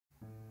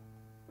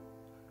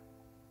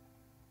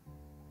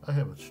I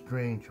have a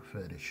strange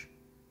fetish.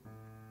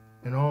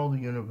 In all the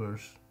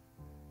universe,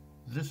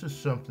 this is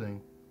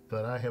something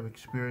that I have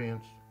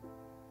experienced,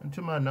 and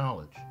to my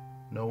knowledge,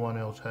 no one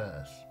else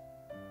has.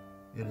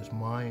 It is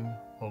mine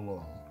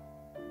alone.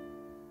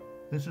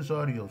 This is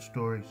Audio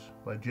Stories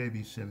by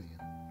J.B. Simien.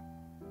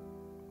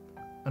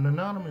 An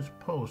anonymous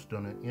post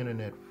on an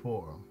internet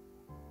forum.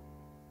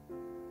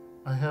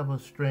 I have a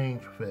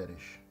strange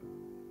fetish.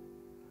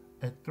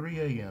 At 3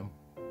 a.m.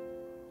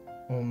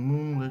 on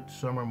moonlit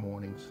summer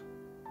mornings,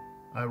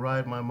 I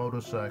ride my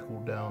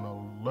motorcycle down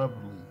a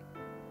lovely,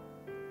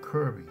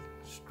 curvy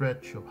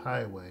stretch of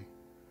highway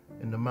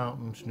in the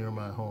mountains near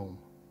my home,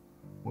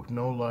 with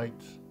no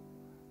lights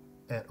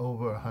at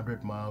over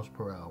 100 miles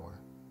per hour.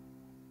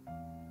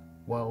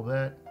 While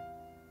that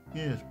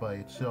is by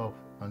itself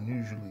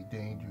unusually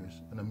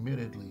dangerous and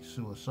admittedly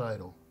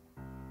suicidal,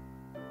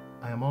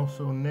 I am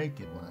also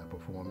naked when I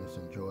perform this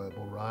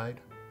enjoyable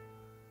ride.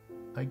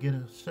 I get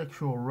a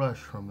sexual rush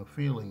from the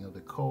feeling of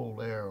the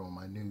cold air on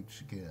my nude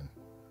skin.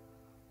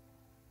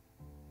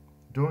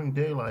 During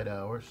daylight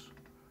hours,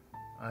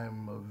 I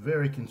am a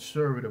very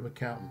conservative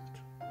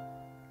accountant.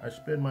 I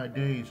spend my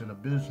days in a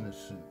business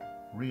suit,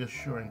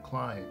 reassuring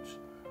clients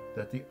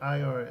that the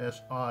IRS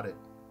audit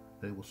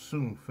they will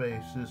soon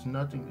face is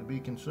nothing to be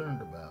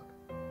concerned about.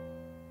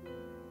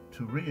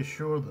 To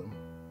reassure them,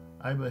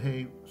 I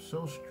behave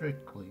so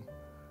strictly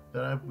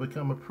that I've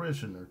become a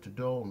prisoner to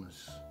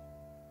dullness.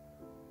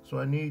 So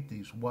I need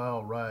these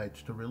wild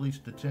rides to release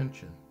the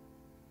tension.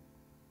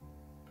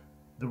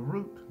 The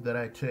route that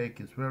I take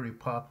is very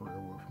popular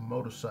with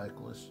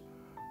motorcyclists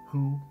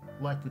who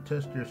like to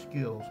test their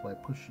skills by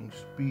pushing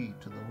speed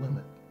to the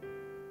limit.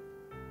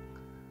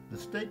 The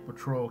State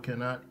Patrol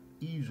cannot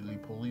easily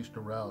police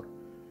the route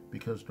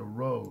because the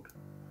road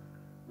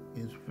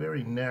is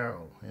very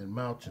narrow and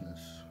mountainous.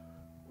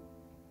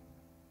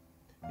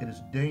 It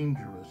is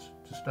dangerous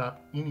to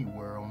stop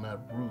anywhere on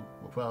that route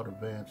without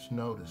advance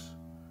notice.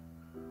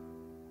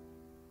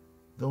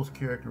 Those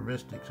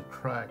characteristics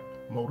attract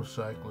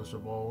motorcyclists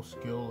of all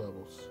skill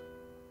levels.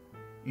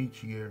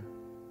 Each year,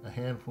 a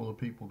handful of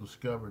people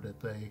discover that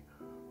they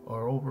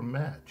are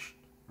overmatched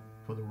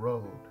for the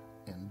road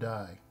and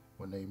die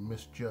when they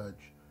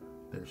misjudge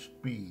their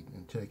speed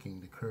in taking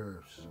the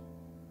curves.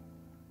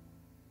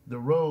 The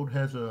road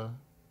has a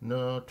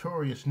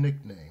notorious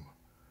nickname,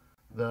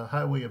 the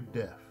Highway of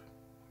Death.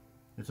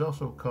 It's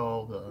also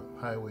called the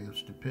Highway of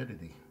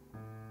Stupidity,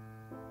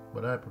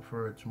 but I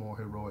prefer its more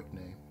heroic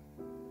name.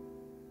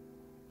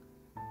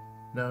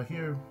 Now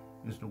here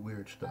is the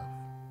weird stuff.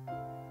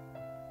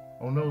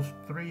 On those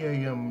 3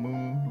 a.m.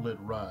 moonlit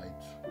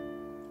rides,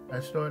 I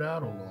start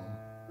out alone,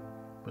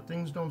 but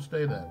things don't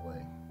stay that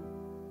way.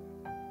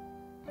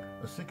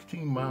 A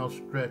 16-mile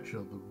stretch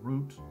of the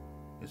route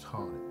is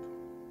haunted.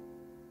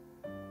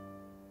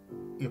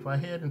 If I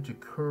head into the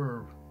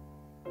curb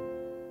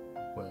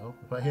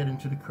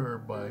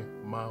by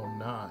mile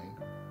 9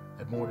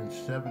 at more than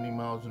 70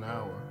 miles an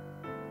hour,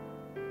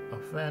 a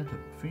phantom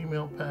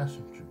female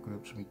passenger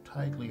grips me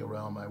tightly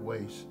around my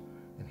waist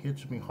and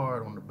hits me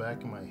hard on the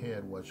back of my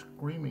head while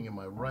screaming in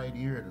my right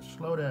ear to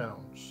slow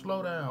down,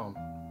 slow down.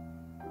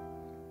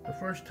 The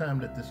first time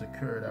that this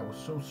occurred, I was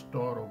so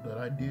startled that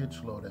I did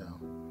slow down.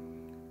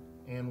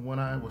 And when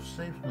I was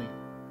safely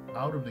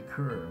out of the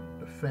curb,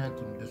 the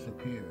phantom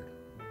disappeared.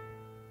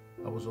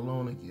 I was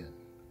alone again.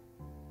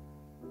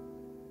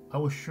 I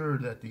was sure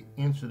that the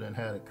incident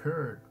had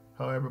occurred.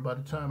 However, by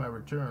the time I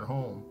returned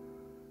home,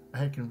 I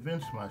had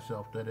convinced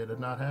myself that it had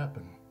not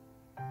happened.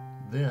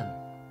 Then,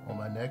 on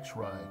my next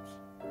rides,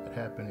 it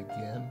happened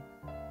again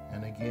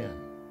and again.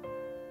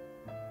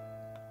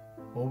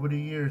 Over the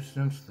years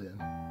since then,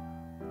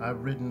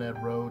 I've ridden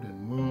that road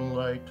in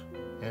moonlight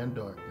and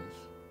darkness,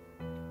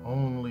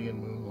 only in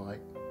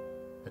moonlight.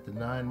 At the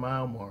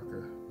 9-mile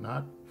marker,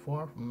 not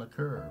far from the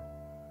curb,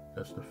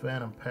 does the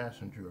phantom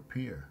passenger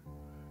appear,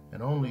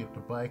 and only if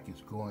the bike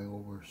is going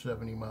over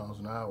 70 miles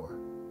an hour.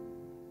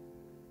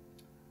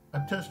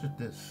 I've tested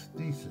this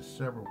thesis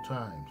several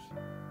times.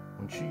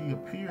 When she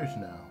appears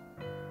now,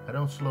 I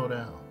don't slow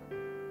down.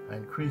 I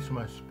increase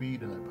my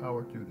speed and I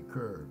power through the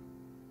curb.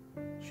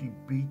 She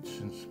beats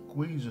and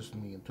squeezes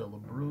me until the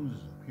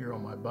bruises appear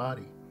on my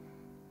body,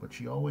 but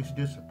she always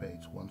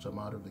dissipates once I'm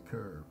out of the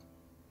curb.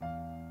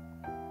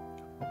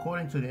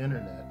 According to the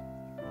internet,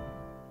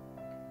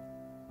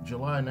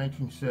 July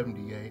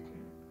 1978,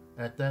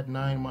 at that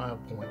 9-mile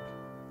point,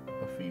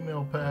 a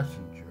female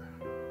passenger,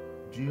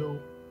 Jill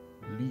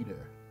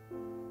Leader,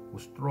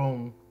 was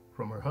thrown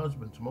from her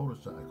husband's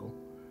motorcycle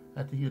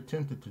after he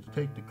attempted to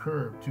take the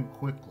curb too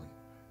quickly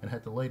and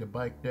had to lay the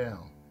bike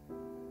down.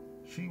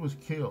 She was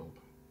killed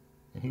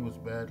and he was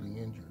badly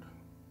injured.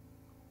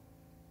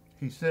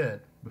 He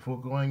said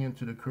before going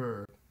into the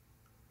curb,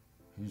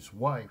 his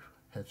wife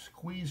had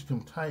squeezed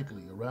him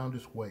tightly around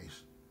his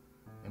waist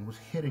and was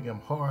hitting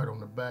him hard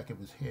on the back of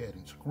his head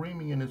and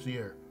screaming in his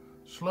ear,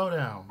 "Slow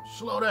down,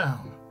 slow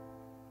down."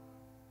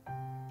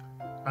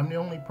 I'm the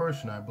only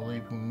person, I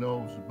believe, who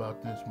knows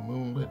about this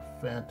moonlit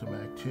phantom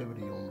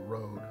activity on the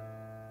road.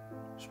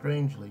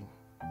 Strangely,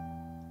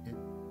 it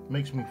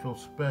makes me feel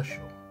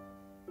special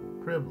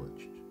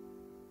privileged.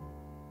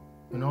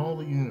 In all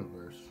the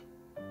universe,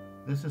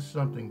 this is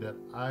something that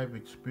I've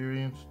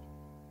experienced,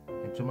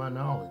 and to my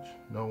knowledge,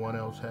 no one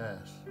else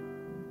has.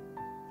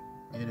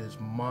 It is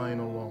mine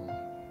alone.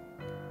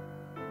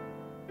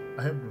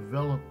 I have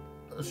developed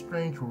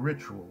strange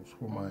rituals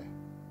for my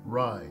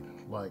ride,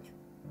 like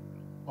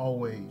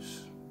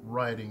always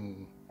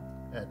riding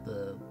at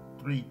the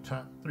 3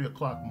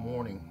 o'clock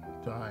morning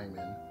time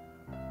and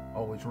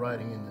always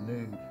riding in the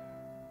nude.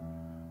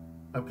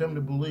 I've come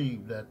to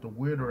believe that the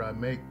weirder I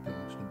make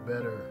things, the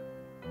better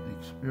the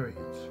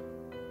experience.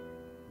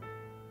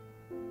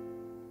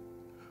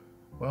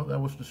 Well, that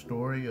was the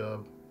story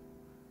of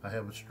I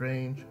Have a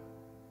Strange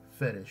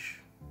Fetish.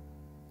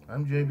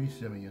 I'm JB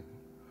Simien.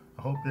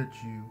 I hope that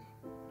you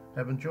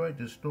have enjoyed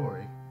this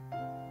story.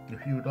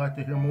 If you would like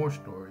to hear more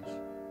stories,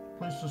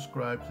 please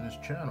subscribe to this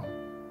channel.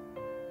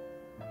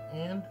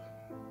 And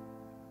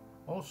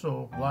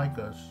also like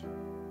us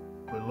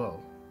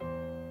below.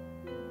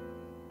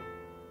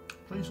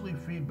 Please leave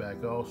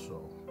feedback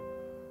also.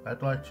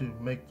 I'd like to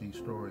make these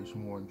stories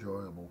more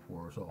enjoyable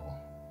for us all.